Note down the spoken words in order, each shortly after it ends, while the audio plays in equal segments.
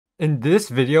In this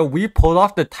video, we pulled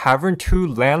off the Tavern 2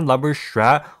 land Lubber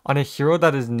strat on a hero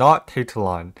that is not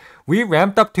Tae'thalan. We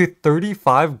ramped up to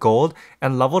 35 gold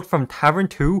and leveled from Tavern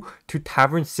 2 to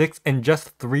Tavern 6 in just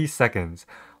 3 seconds.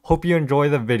 Hope you enjoy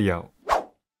the video.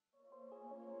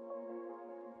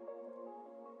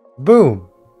 Boom!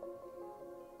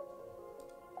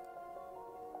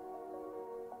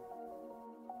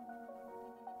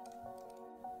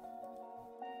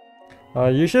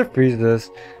 You should freeze this,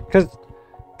 cause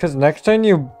next time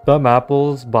you bum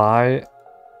apples buy,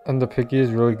 and the picky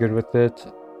is really good with it,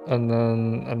 and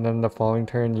then the following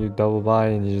turn you double buy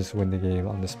and you just win the game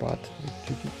on the spot.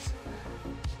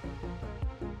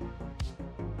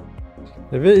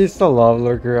 If it eats the lava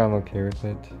lurker, I'm okay with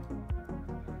it.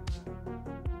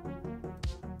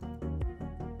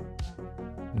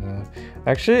 Yeah.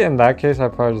 Actually, in that case, I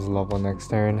probably just level next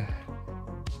turn.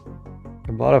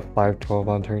 I bought a 5/12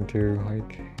 on turn 2,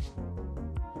 like,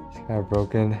 it's kind of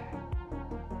broken.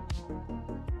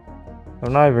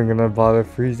 I'm not even gonna bother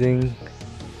freezing.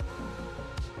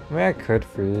 I mean, I could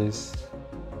freeze.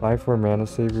 5/4 mana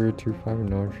saver, 2/5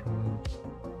 neutral.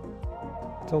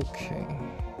 It's okay.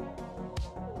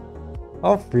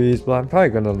 I'll freeze, but I'm probably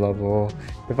gonna level.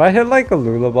 If I hit like a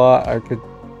Lulabot, I could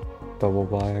double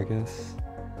buy, I guess.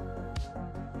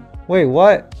 Wait,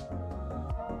 what?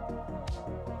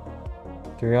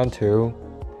 3 on 2.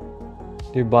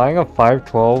 Dude, buying a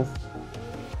 5/12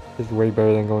 is way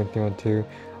better than going 3 on 2.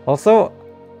 Also,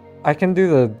 I can do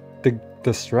the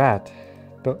strat.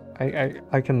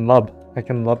 I can lub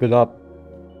it up.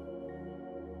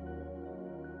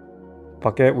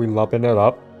 Fuck it, we lubbing it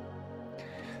up.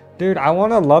 Dude, I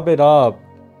wanna lub it up.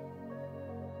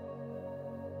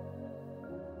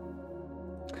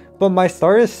 But my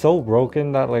start is so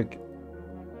broken that, like,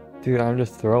 dude, I'm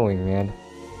just throwing, man.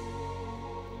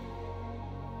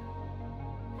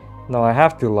 No, I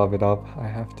have to love it up. I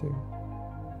have to.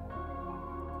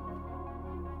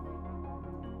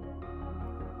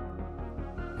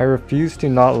 I refuse to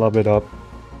not love it up.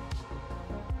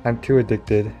 I'm too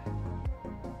addicted.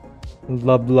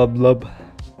 Lub, lub, lub.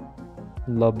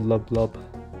 Lub, lub, lub.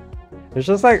 It's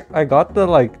just like, I got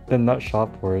the nut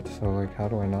shop for it, so like, how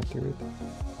do I not do it?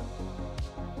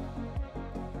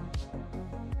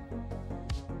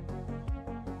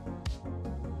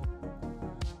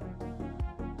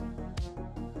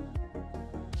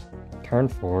 Turn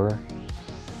 4.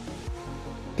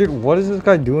 Dude, what is this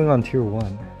guy doing on tier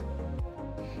 1?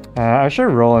 I should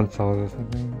roll and sell this, I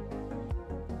think.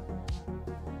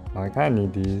 Oh, I kinda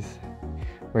need these.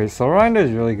 Wait, Soul Rind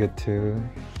is really good too.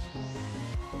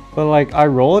 But like, I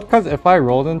roll it because if I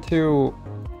rolled into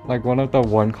like one of the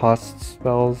 1-cost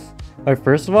spells, like,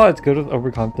 first of all, it's good with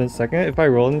overconfidence. Second, if I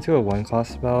rolled into a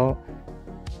 1-cost spell,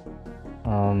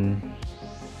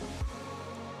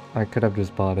 I could have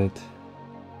just bought it.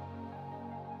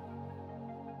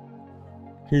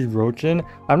 He's roaching?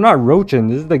 I'm not roaching,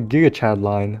 this is the Giga Chad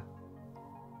line.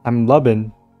 I'm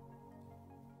lubbing.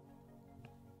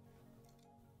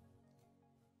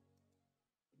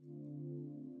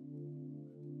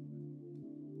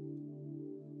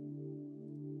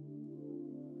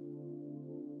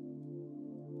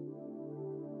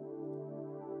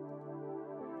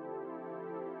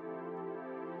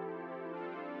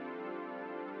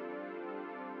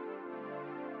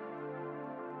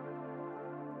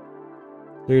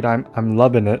 Dude, I'm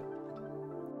loving it.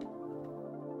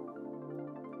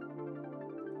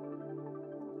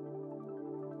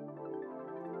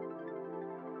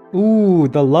 Ooh,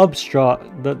 the love shot,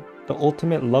 the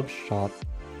ultimate love shot.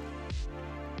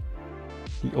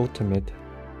 The ultimate.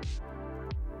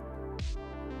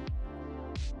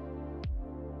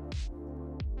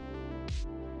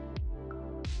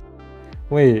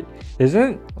 Wait,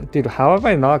 dude, how have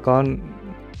I not gone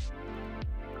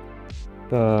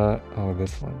oh,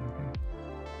 this one, okay.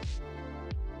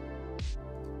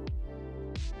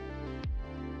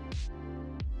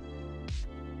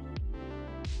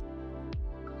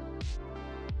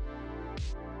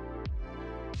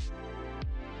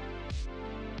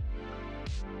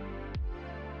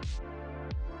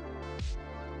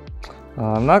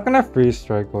 I'm not gonna freeze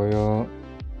strike oil.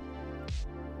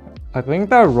 I think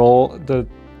that the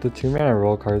 2-mana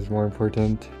roll card is more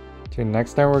important. Okay,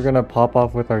 next time we're gonna pop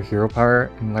off with our hero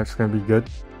power and life's gonna be good.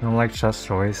 I don't like chest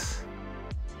choice.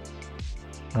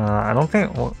 I don't think,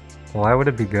 why would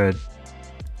it be good?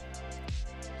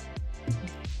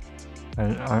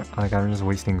 I'm just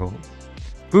wasting gold.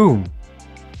 Boom!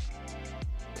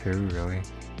 2, really?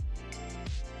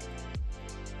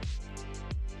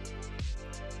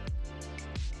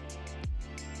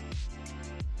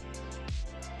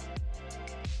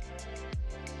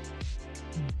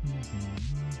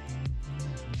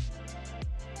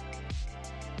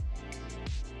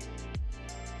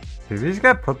 Dude, these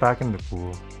get put back in the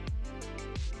pool.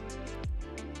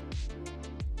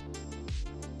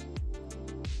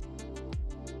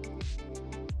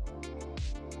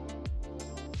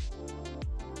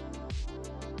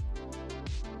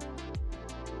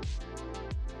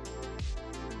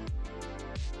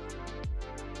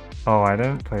 Oh, I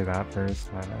didn't play that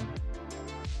first, my bad.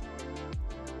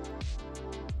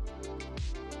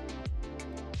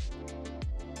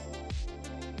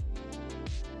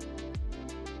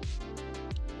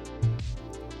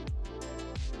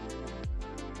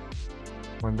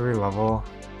 When do we level?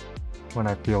 When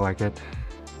I feel like it.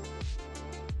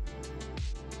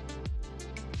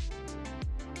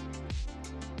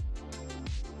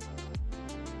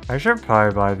 I should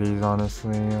probably buy these,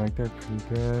 honestly. Like, they're pretty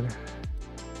good.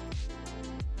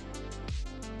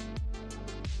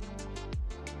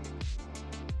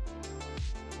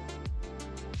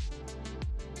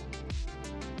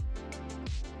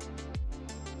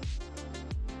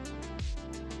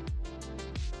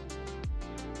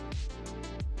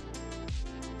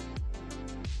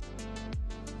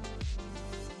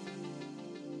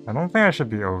 I don't think I should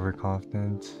be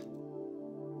overconfident.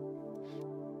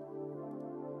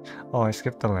 Oh, I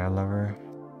skipped the land lever.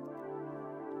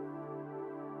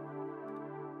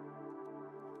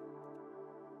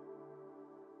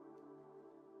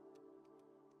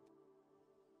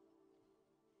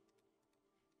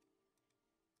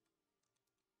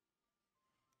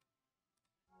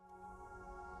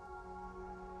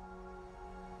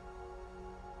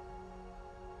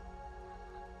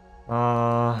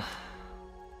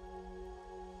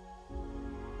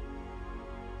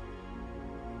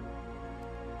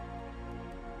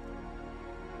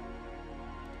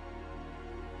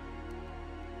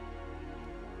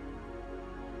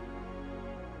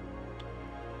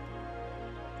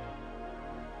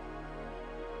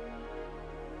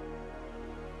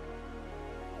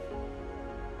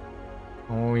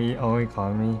 Only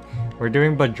economy. We're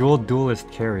doing Bejeweled Duelist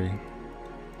carry.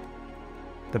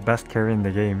 The best carry in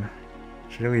the game.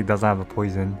 She really doesn't have a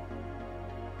poison.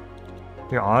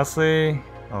 Dude, honestly...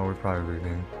 Oh, we're probably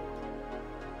losing.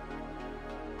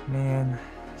 Man.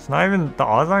 It's not even... The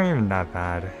odds aren't even that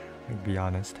bad. To be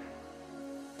honest.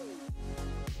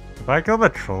 If I kill the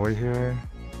troll here...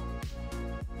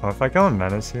 Oh, if I kill a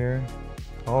menace here...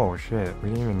 Oh shit, we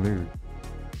didn't even lose.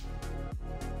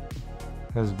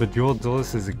 Because Bejeweled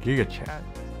Duelist is a Giga Chat.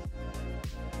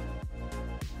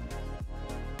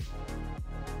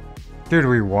 Dude,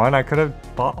 we won? I could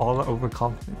have bought all the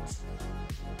overconfidence.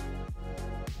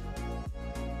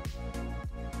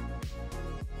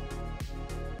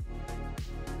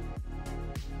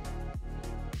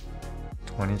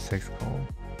 $26 gold.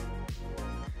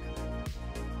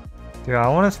 Dude, I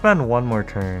want to spend one more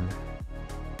turn.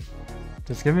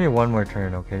 Just give me one more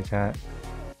turn, okay, chat?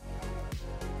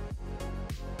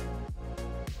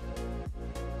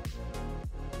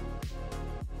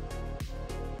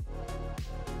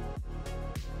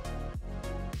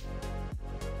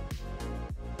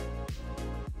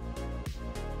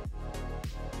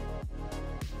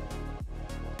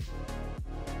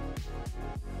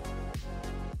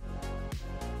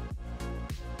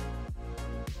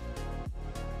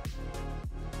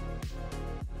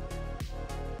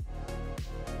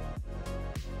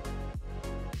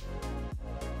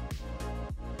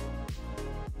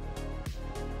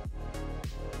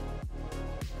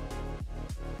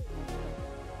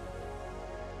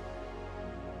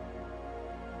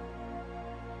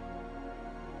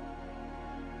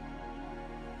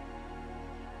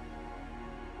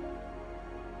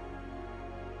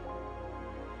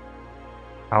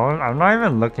 I'm not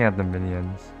even looking at the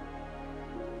minions.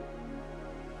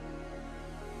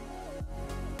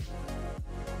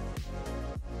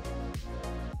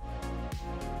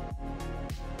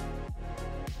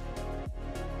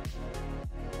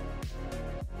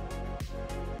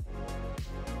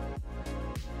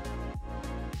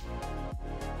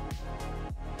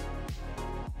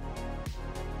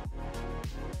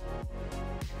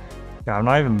 Yeah, I'm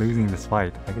not even losing this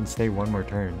fight. I can stay one more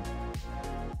turn.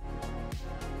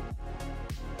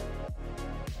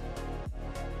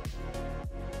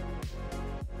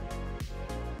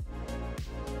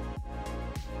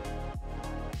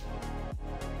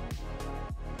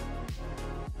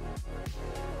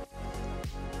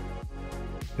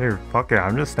 Dude, fuck it,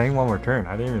 I'm just staying one more turn.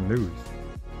 I didn't even lose.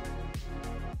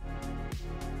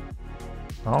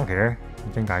 I don't care.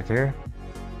 You think I care?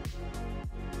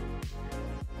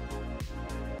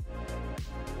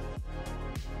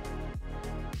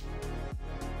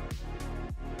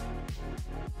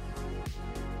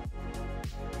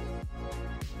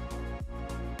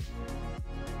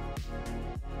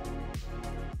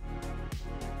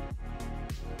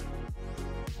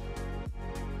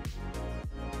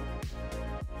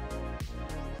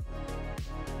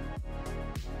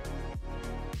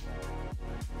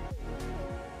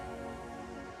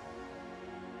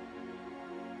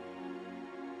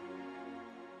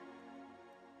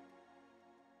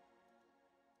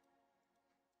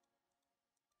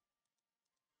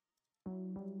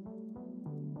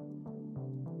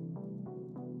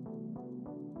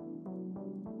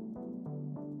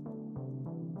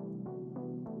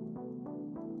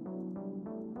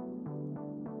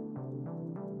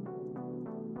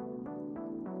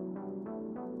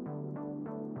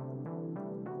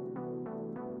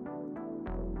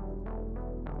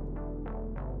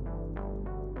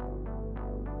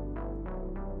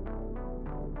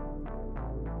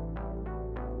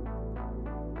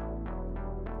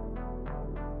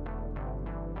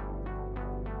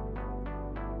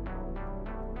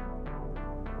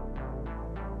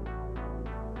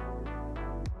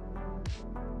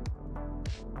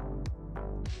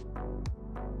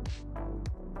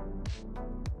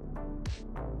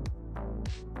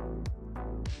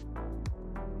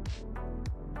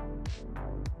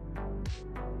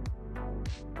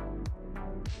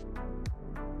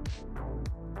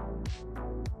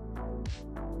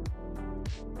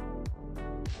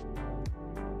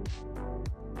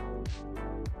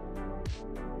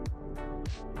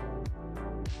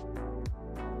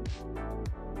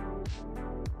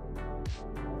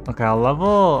 Okay, I'll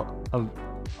level...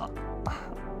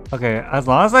 okay, as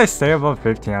long as I stay above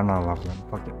 15, I'm not leveling.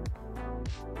 Fuck it.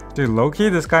 Dude, low-key,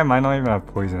 this guy might not even have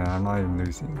poison and I'm not even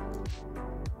losing.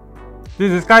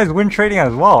 Dude, this guy's win trading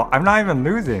as well. I'm not even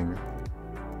losing.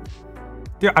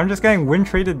 Dude, I'm just getting win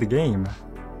traded the game.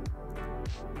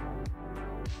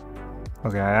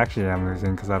 Okay, I actually am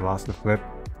losing because I lost the flip.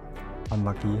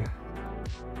 Unlucky.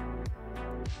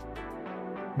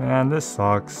 Man, this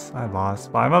sucks. I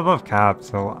lost, but I'm above cap,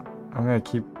 so I'm gonna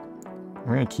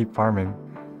keep farming.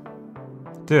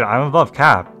 Dude, I'm above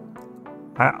cap.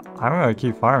 I'm gonna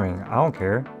keep farming. I don't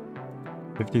care.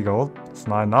 50 gold? It's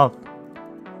not enough.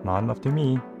 Not enough to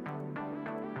me.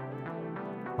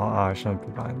 Oh, I shouldn't be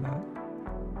buying that.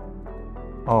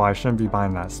 Oh, I shouldn't be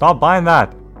buying that. Stop buying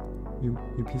that! You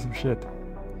piece of shit.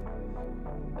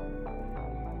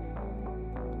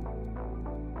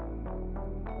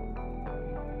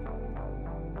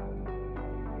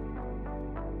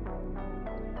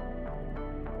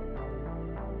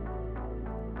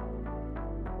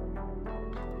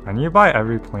 I need to buy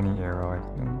every pointy arrow, I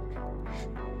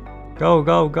think. Go,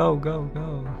 go, go, go,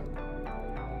 go.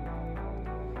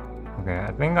 Okay,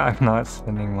 I think I'm not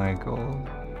spending my gold.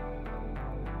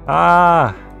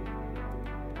 Ah!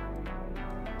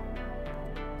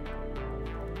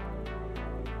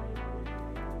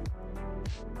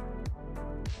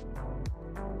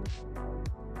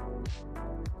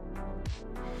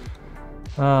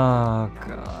 Oh,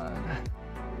 God.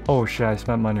 Oh, shit, I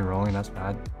spent money rolling. That's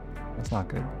bad. That's not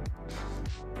good.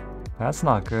 That's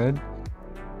not good.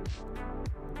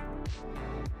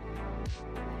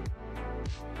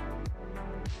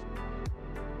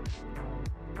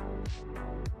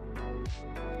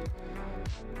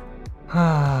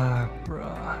 Ah,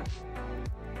 bruh.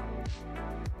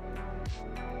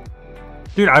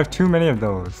 Dude, I have too many of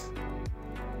those.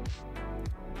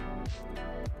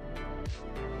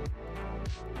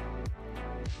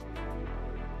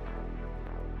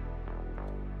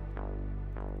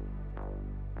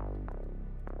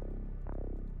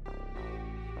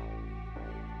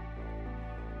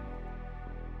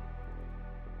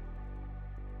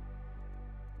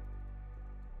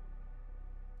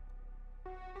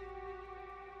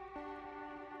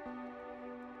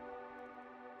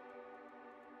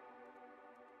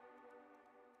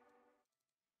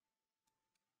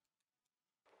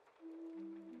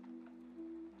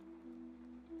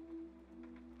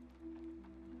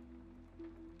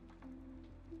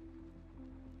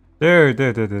 Dude,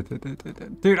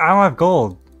 I don't have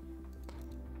gold.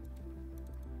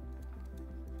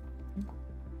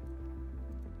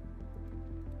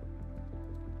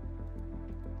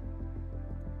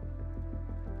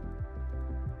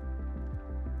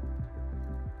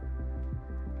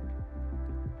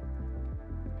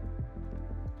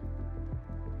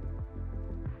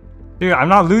 Dude, I'm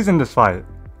not losing this fight.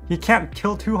 He can't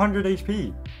kill 200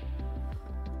 HP.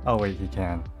 Oh wait, he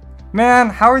can. Man,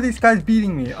 how are these guys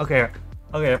beating me? Okay,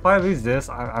 if I lose this,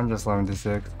 I'm just leveling to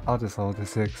 6. I'll just level to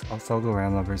 6. I'll sell the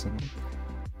land lovers and...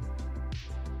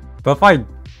 But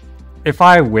if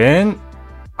I win,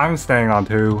 I'm staying on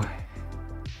 2.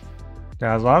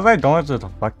 Yeah, as long as I don't have to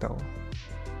deflect though.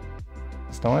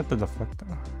 Just don't have to deflect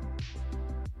though.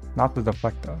 Not the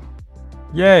deflect though.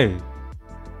 Yay!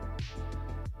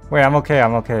 Wait, I'm okay,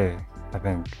 I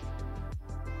think.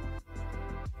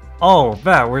 Oh,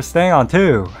 bet, we're staying on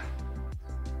 2.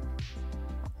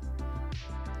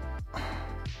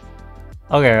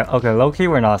 Okay, low-key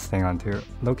we're not staying on 2.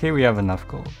 Low-key we have enough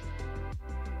gold.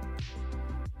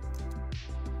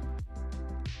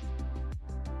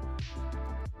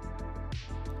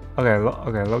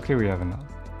 Okay, low-key we have enough.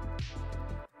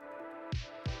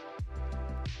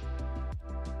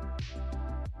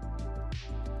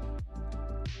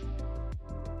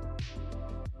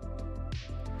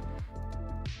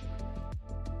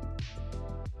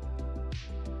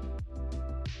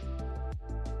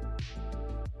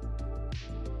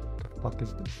 What the fuck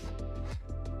is this?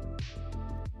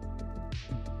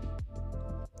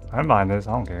 I'm buying this,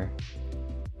 I don't care.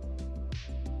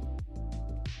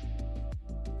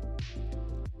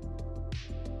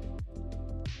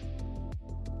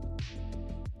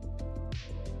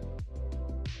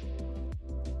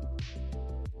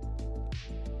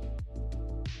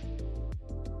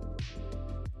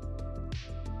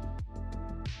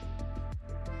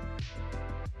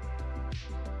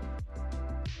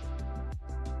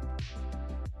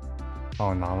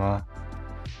 Oh, Nama.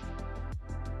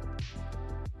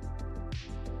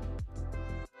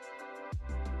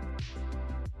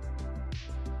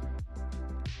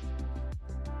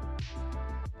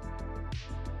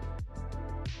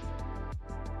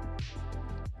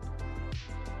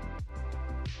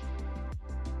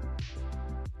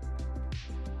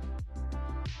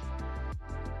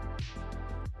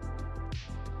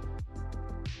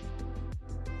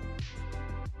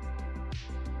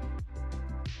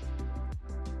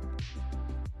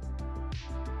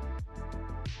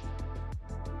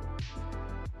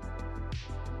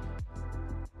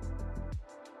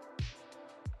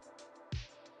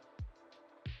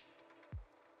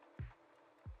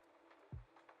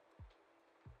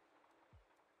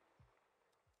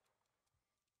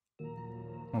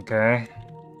 Okay.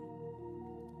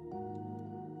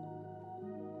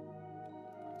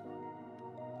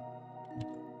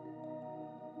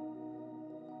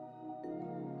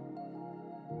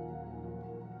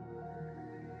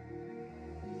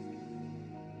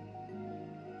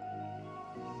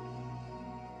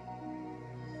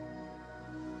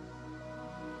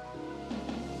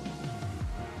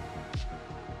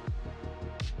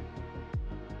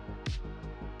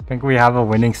 I think we have a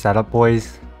winning setup,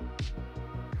 boys.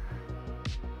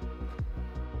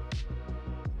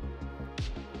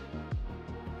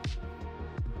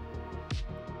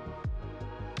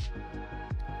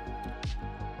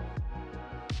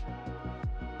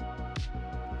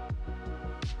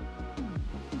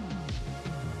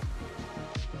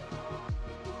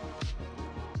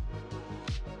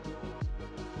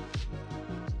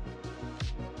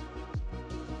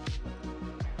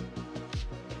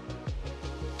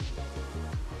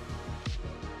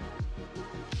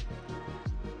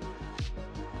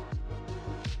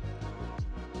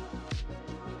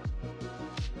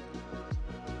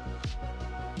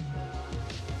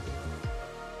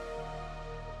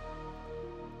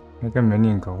 Make a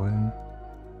minion go in.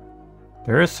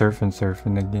 There is surf and surf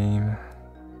in the game.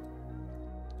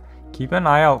 Keep an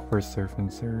eye out for surf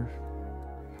and surf.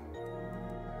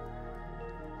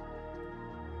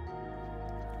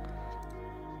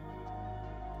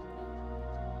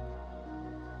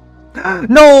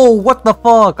 No! What the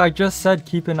fuck? I just said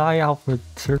keep an eye out for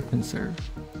surf and surf.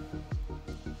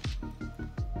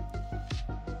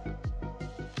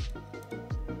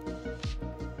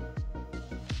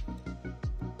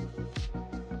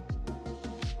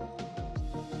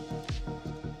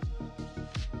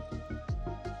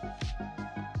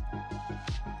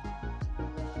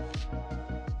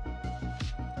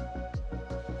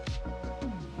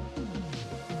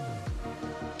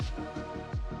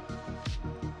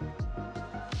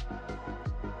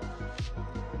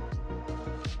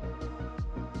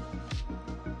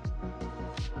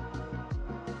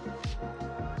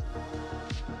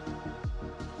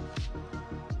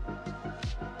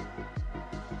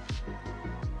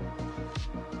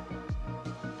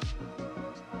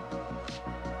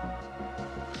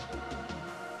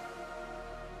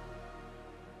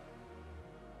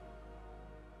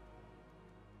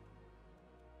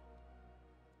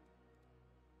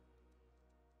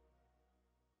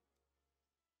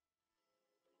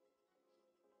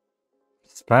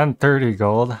 Spend 30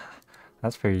 gold.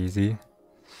 That's pretty easy.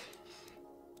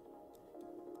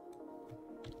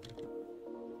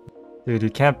 Dude, you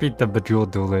can't beat the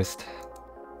Bejeweled Duelist.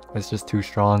 It's just too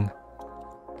strong.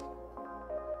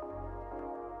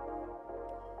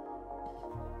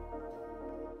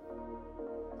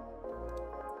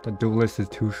 The Duelist is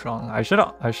too strong. I should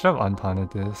have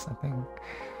untaunted this, I think.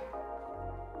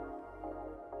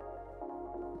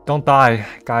 Don't die,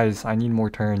 guys. I need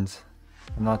more turns.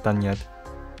 I'm not done yet.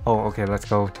 Oh, okay, let's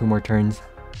go. 2 more turns.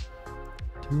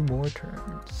 2 more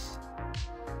turns.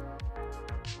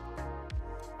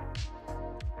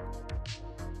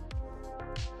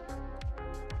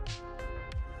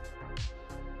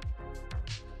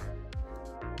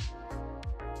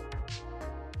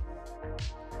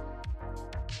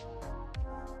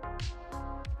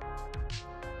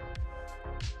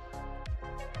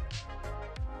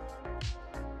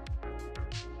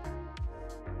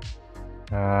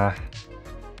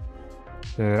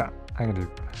 Dude, I'm gonna do...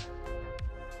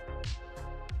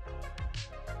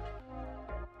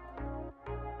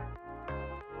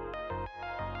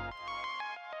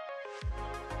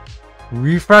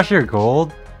 Refresh your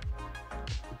gold?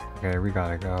 Okay, we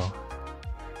gotta go.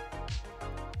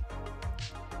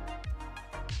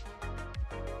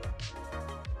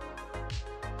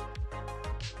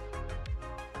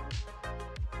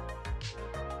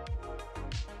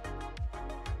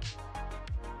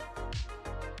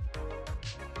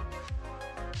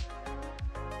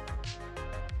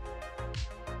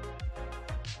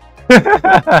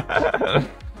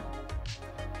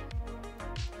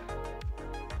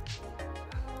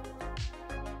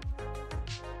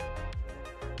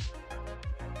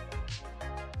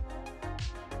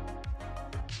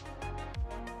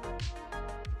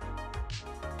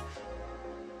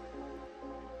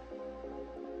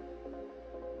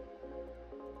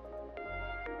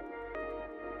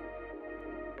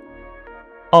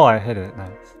 Oh, I hit it. Nice.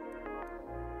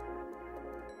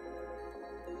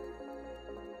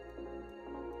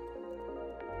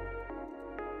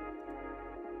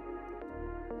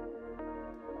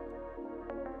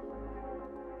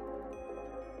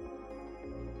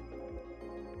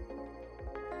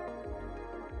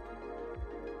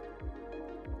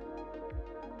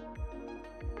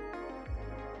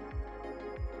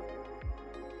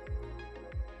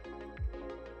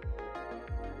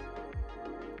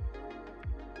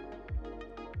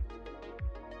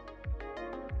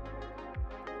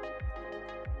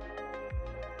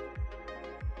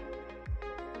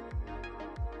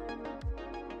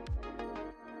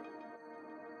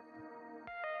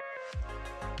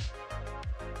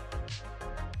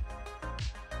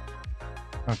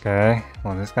 Okay,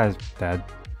 well this guy's dead.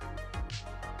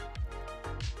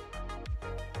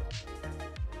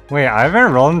 Wait, I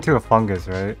haven't rolled into a fungus,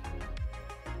 right?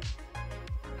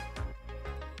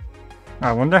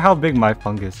 I wonder how big my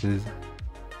fungus is.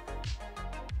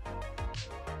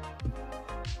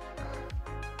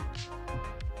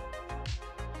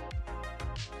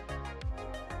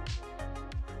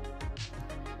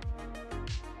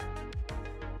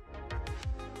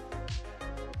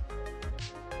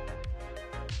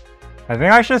 I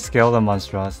think I should scale the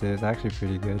monstrosity, it's actually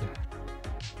pretty good.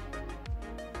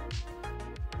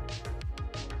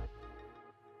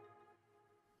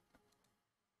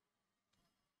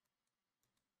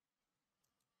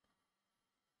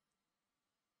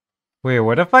 Wait,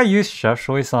 what if I use Chef's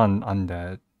Choice on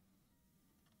Undead?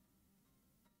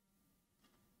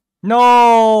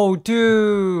 No,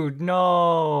 dude,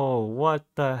 no, what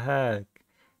the heck?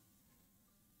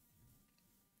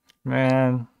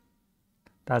 Man,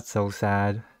 that's so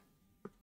sad.